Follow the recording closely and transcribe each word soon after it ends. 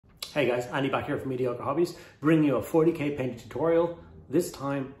Hey guys, Andy back here from Mediocre Hobbies, bringing you a 40k painting tutorial, this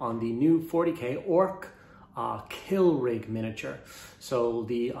time on the new 40k Ork Kill Rig miniature. So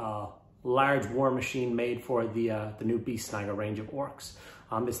the large war machine made for the new Beast Snagga range of orcs.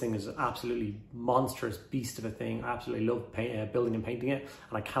 This thing is an absolutely monstrous beast of a thing. I absolutely love building and painting it,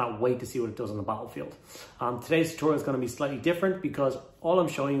 and I cannot wait to see what it does on the battlefield. Today's tutorial is going to be slightly different because all I'm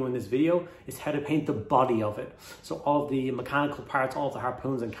showing you in this video is how to paint the body of it. So all the mechanical parts, all the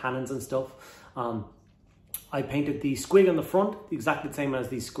harpoons and cannons and stuff. I painted the squig on the front, exactly the same as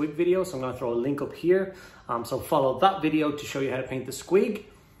the squig video, so I'm going to throw a link up here. So follow that video to show you how to paint the squig,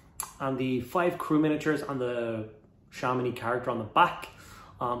 and the 5 crew miniatures and the Chamonix character on the back.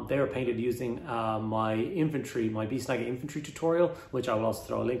 They were painted using my Beast Snagga infantry tutorial, which I will also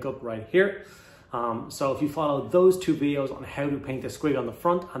throw a link up right here. So if you follow those 2 videos on how to paint the squig on the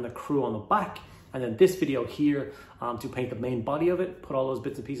front and the crew on the back, and then this video here to paint the main body of it, put all those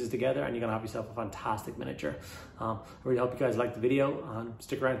bits and pieces together, and you're gonna have yourself a fantastic miniature. I really hope you guys like the video, and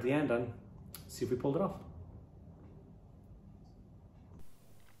stick around to the end and see if we pulled it off.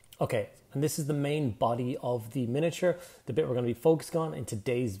 Okay, and this is the main body of the miniature, the bit we're going to be focusing on in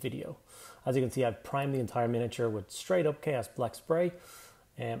today's video. As you can see, I've primed the entire miniature with straight up Chaos Black spray,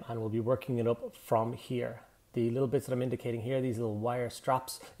 and we'll be working it up from here. The little bits that I'm indicating here, these little wire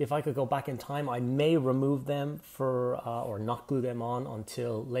straps, if I could go back in time, I may remove them or not glue them on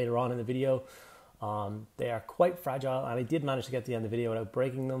until later on in the video. They are quite fragile, and I did manage to get to the end of the video without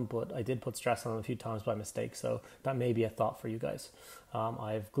breaking them, but I did put stress on them a few times by mistake, so that may be a thought for you guys.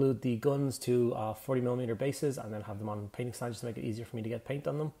 I've glued the guns to 40mm bases and then have them on painting stands to make it easier for me to get paint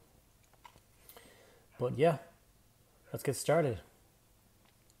on them. But yeah, let's get started.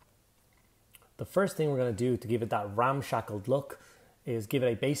 The first thing we're going to do to give it that ramshackled look is give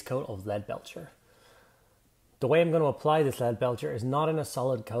it a base coat of lead belcher. The way I'm going to apply this lead belcher is not in a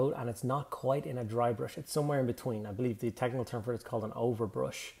solid coat, and it's not quite in a dry brush. It's somewhere in between. I believe the technical term for it is called an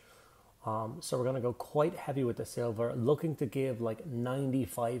overbrush. So we're going to go quite heavy with the silver, looking to give like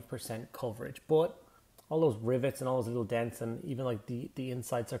 95% coverage. But all those rivets and all those little dents, and even like the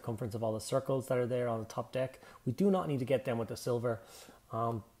inside circumference of all the circles that are there on the top deck, we do not need to get them with the silver.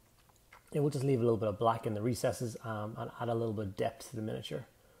 It will just leave a little bit of black in the recesses and add a little bit of depth to the miniature.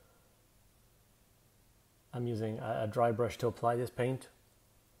 I'm using a dry brush to apply this paint.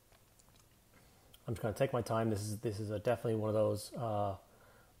 I'm just going to take my time. This is definitely one of those,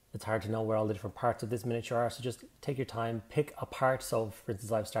 it's hard to know where all the different parts of this miniature are, so just take your time, pick a part. So for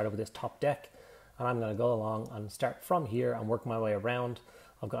instance, I've started with this top deck, and I'm going to go along and start from here and work my way around.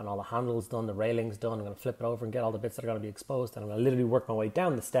 I've gotten all the handles done, the railings done. I'm going to flip it over and get all the bits that are going to be exposed, and I'm going to literally work my way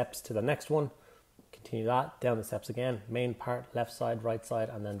down the steps to the next one. Continue that, down the steps again, main part, left side, right side,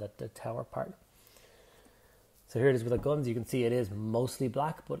 and then the tower part. So here it is with the guns. You can see it is mostly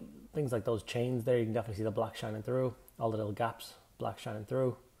black, but things like those chains there, you can definitely see the black shining through. All the little gaps, black shining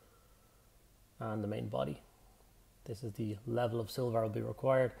through. And the main body. This is the level of silver will be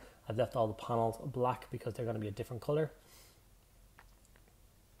required. I've left all the panels black because they're going to be a different color.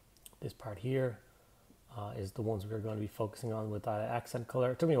 This part here is the ones we're going to be focusing on with that accent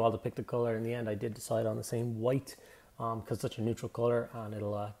color. It took me a while to pick the color. In the end, I did decide on the same white because it's such a neutral color, and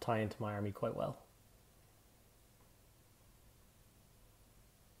it'll tie into my army quite well.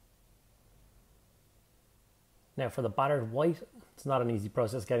 Now for the battered white, it's not an easy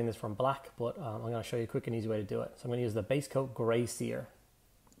process getting this from black, but I'm going to show you a quick and easy way to do it. So I'm going to use the base coat Grey Sear.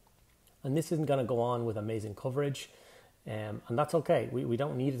 And this isn't going to go on with amazing coverage, and that's okay. We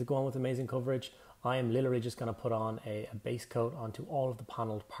don't need it to go on with amazing coverage. I am literally just going to put on a base coat onto all of the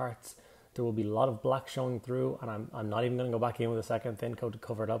paneled parts. There will be a lot of black showing through, and I'm not even going to go back in with a second thin coat to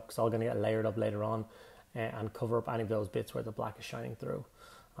cover it up, because it's all going to get layered up later on and cover up any of those bits where the black is shining through.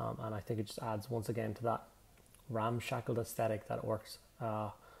 And I think it just adds once again to that ramshackled aesthetic that orcs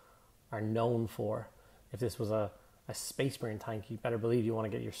are known for. If this was a space marine tank, you better believe you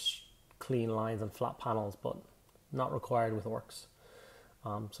want to get your clean lines and flat panels, but not required with orcs. So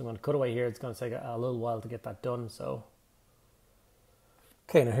I'm going to cut away here. It's going to take a little while to get that done. So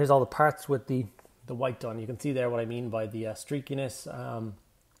okay, now here's all the parts with the white done. You can see there what I mean by the streakiness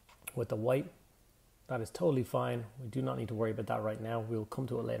with the white. That is totally fine. We do not need to worry about that right now. We'll come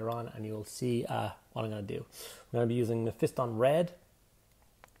to it later on, and you'll see what I'm going to do. I'm going to be using the Fiston Red.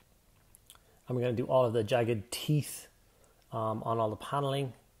 I'm going to do all of the jagged teeth on all the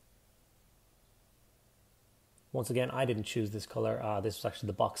paneling. Once again, I didn't choose this color. This was actually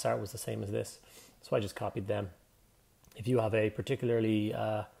the box art was the same as this, so I just copied them. If you have a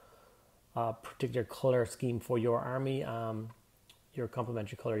particular color scheme for your army, your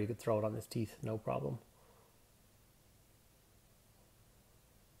complementary color, you could throw it on this teeth, no problem.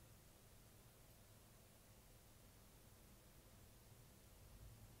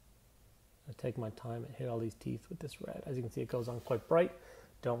 take my time and hit all these teeth with this red. As you can see, it goes on quite bright.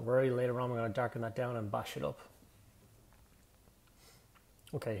 Don't worry, later on we're going to darken that down and bash it up.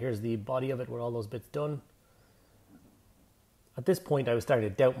 Okay, here's the body of it with all those bits done. At this point I was starting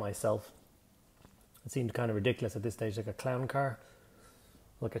to doubt myself. It seemed kind of ridiculous at this stage, like a clown car,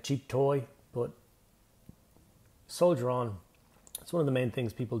 like a cheap toy, but soldier on. It's one of the main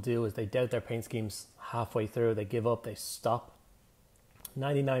things people do is they doubt their paint schemes halfway through, they give up, they stop.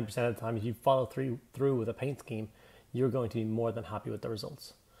 99% of the time, if you follow through with a paint scheme, you're going to be more than happy with the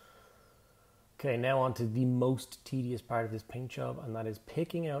results. Okay, now on to the most tedious part of this paint job, and that is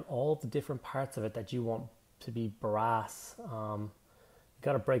picking out all of the different parts of it that you want to be brass. You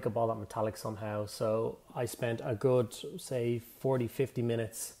got to break up all that metallic somehow. So I spent a good, say, 40-50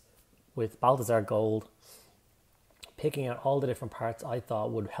 minutes with Balthazar Gold, picking out all the different parts I thought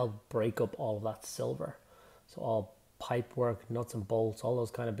would help break up all of that silver. So all pipe work, nuts and bolts, all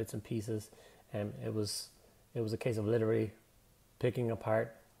those kind of bits and pieces. And it was a case of literally picking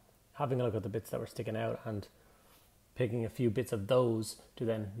apart, having a look at the bits that were sticking out and picking a few bits of those to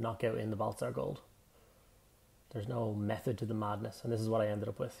then knock out in the Balthazar Gold. There's no method to the madness, and this is what I ended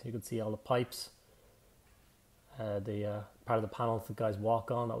up with. You can see all the pipes, the part of the panels the guys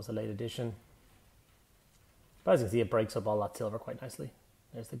walk on, that was a late addition. But as you can see, it breaks up all that silver quite nicely.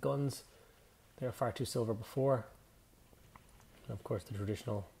 There's the guns. They were far too silver before. And of course the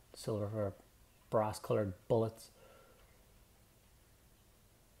traditional silver or brass coloured bullets.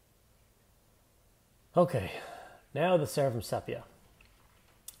 Okay, now the Cerebrum Sepia.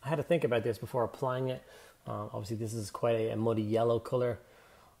 I had to think about this before applying it. Obviously this is quite a muddy yellow colour.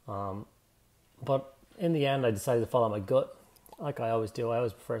 But in the end I decided to follow my gut. Like I always do, I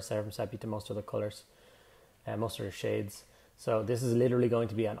always prefer Cerebrum Sepia to most other colours. Most other shades. So this is literally going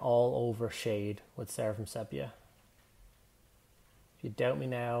to be an all over shade with Cerebrum Sepia. If you doubt me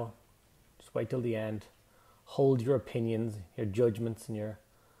now, just wait till the end. Hold your opinions, your judgments and your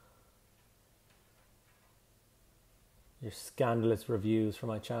scandalous reviews for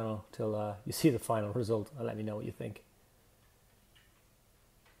my channel till you see the final result and let me know what you think.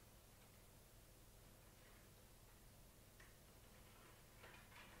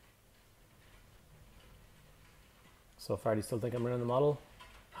 So far, do you still think I'm running the model?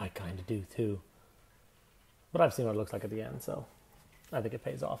 I kind of do too. But I've seen what it looks like at the end, so I think it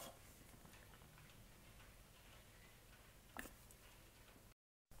pays off.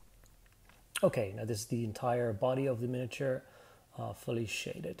 Okay, now this is the entire body of the miniature, fully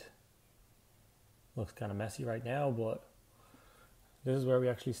shaded. Looks kind of messy right now, but this is where we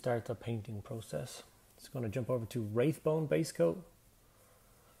actually start the painting process. Just going to jump over to Wraithbone base coat.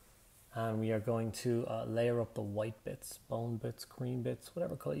 And we are going to layer up the white bits, bone bits, cream bits,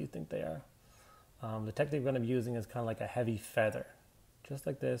 whatever color you think they are. The technique we're going to be using is kind of like a heavy feather, just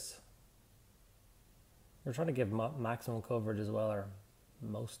like this. We're trying to give maximum coverage as well, or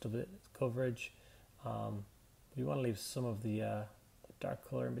most of it coverage. We want to leave some of the dark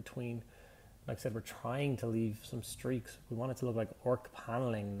color in between. Like I said, we're trying to leave some streaks. We want it to look like orc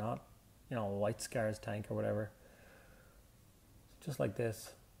paneling, not, you know, White Scar's tank or whatever. Just like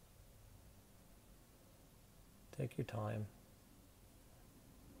this. Take your time.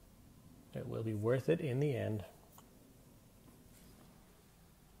 It will be worth it in the end.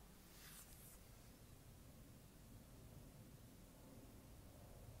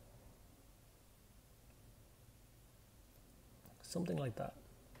 Something like that.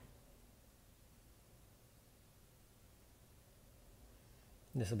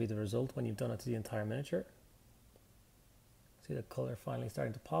 This will be the result when you've done it to the entire miniature. See the color finally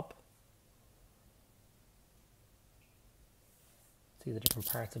starting to pop. See the different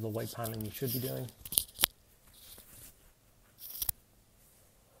parts of the white paneling you should be doing.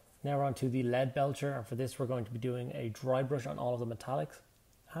 Now we're on to the lead belcher, and for this we're going to be doing a dry brush on all of the metallics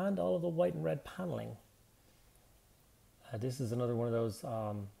and all of the white and red paneling. This is another one of those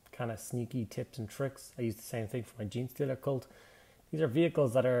kind of sneaky tips and tricks. I use the same thing for my Gene Stealer cult. These are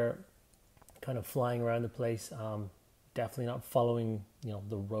vehicles that are kind of flying around the place, definitely not following, you know,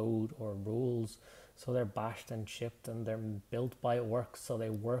 the road or rules. So they're bashed and chipped, and they're built by Ork, so they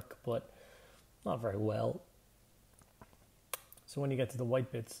work, but not very well. So when you get to the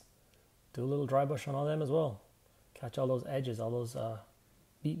white bits, do a little dry brush on all them as well. Catch all those edges, all those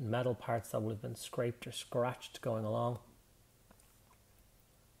beaten metal parts that would have been scraped or scratched going along.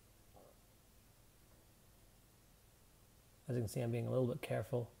 As you can see, I'm being a little bit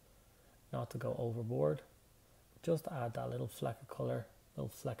careful not to go overboard. Just add that little fleck of color, little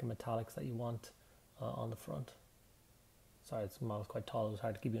fleck of metallics that you want on the front. Sorry, it's mouse quite tall, it was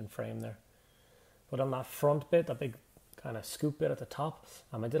hard to keep you in frame there. But on that front bit, that big kind of scoop bit at the top.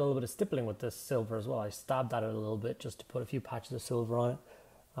 I did a little bit of stippling with this silver as well. I stabbed at it a little bit just to put a few patches of silver on it,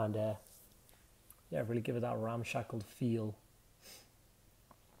 and yeah, really give it that ramshackled feel.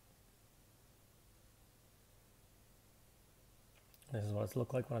 This is what it's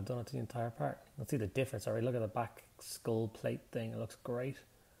looked like when I've done it to the entire part. You'll see the difference already. Look at the back skull plate thing. It looks great.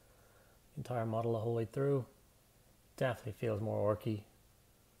 The entire model the whole way through. Definitely feels more orky.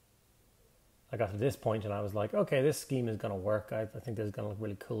 I got to this point and I was like, okay, this scheme is going to work. I think this is going to look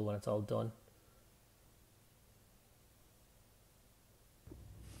really cool when it's all done.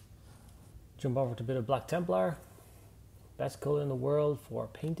 Jump over to a bit of Black Templar. Best color in the world for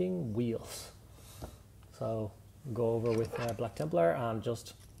painting wheels. So go over with Black Templar and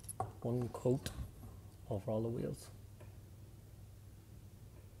just one coat over all the wheels.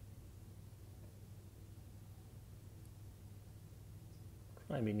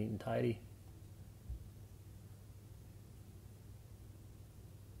 Try and be neat and tidy.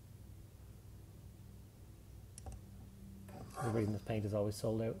 The reason this paint is always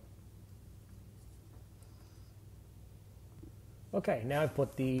sold out. Okay, now I've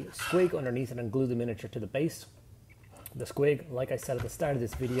put the squig underneath it and glued the miniature to the base. The squig, like I said at the start of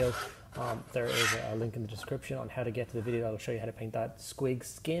this video, there is a link in the description on how to get to the video that will show you how to paint that squig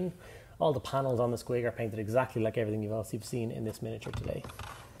skin. All the panels on the squig are painted exactly like everything else you've seen in this miniature today.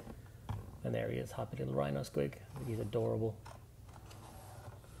 And there he is, happy little rhino squig. He's adorable.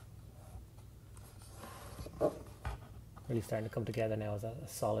 Really starting to come together now as a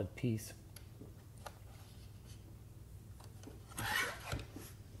solid piece.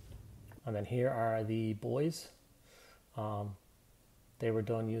 And then here are the Boyz. They were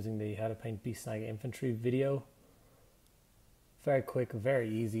done using the How to Paint Beast Snagga Infantry video. Very quick, very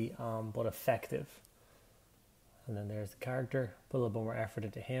easy, but effective. And then there's the character. Put a little bit more effort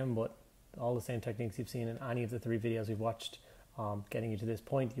into him, but all the same techniques you've seen in any of the 3 videos we've watched, getting you to this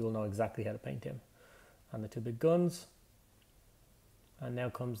point, you will know exactly how to paint him. And the 2 big guns. And now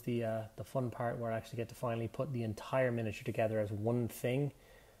comes the fun part where I actually get to finally put the entire miniature together as one thing,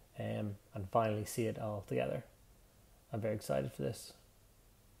 and finally see it all together. I'm very excited for this.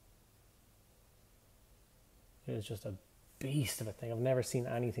 It is just a beast of a thing. I've never seen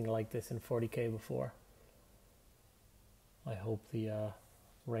anything like this in 40k before. I hope the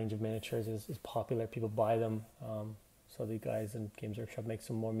range of miniatures is popular. People buy them, so the guys in Games Workshop make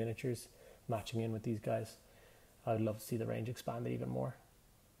some more miniatures matching in with these guys. I would love to see the range expanded even more.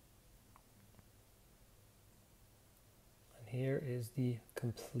 And here is the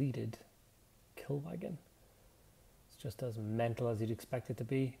completed kill wagon. It's just as mental as you'd expect it to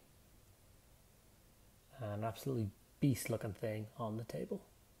be. An absolutely beast looking thing on the table.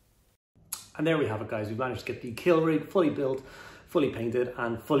 And there we have it, guys. We've managed to get the kill rig fully built, fully painted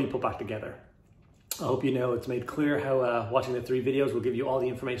and fully put back together. I hope you know it's made clear how watching the 3 videos will give you all the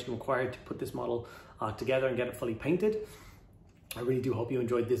information required to put this model together and get it fully painted. I really do hope you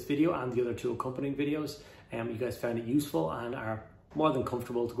enjoyed this video and the other 2 accompanying videos. You guys found it useful and are more than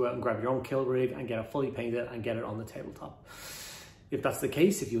comfortable to go out and grab your own kill rig and get it fully painted and get it on the tabletop. If that's the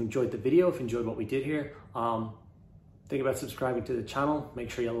case, if you enjoyed the video, if you enjoyed what we did here, think about subscribing to the channel. Make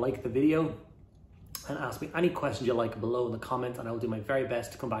sure you like the video and ask me any questions you like below in the comments, and I will do my very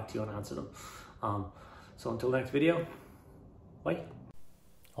best to come back to you and answer them. So until the next video, bye.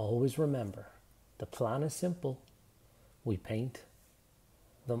 Always remember, the plan is simple. We paint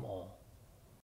them all.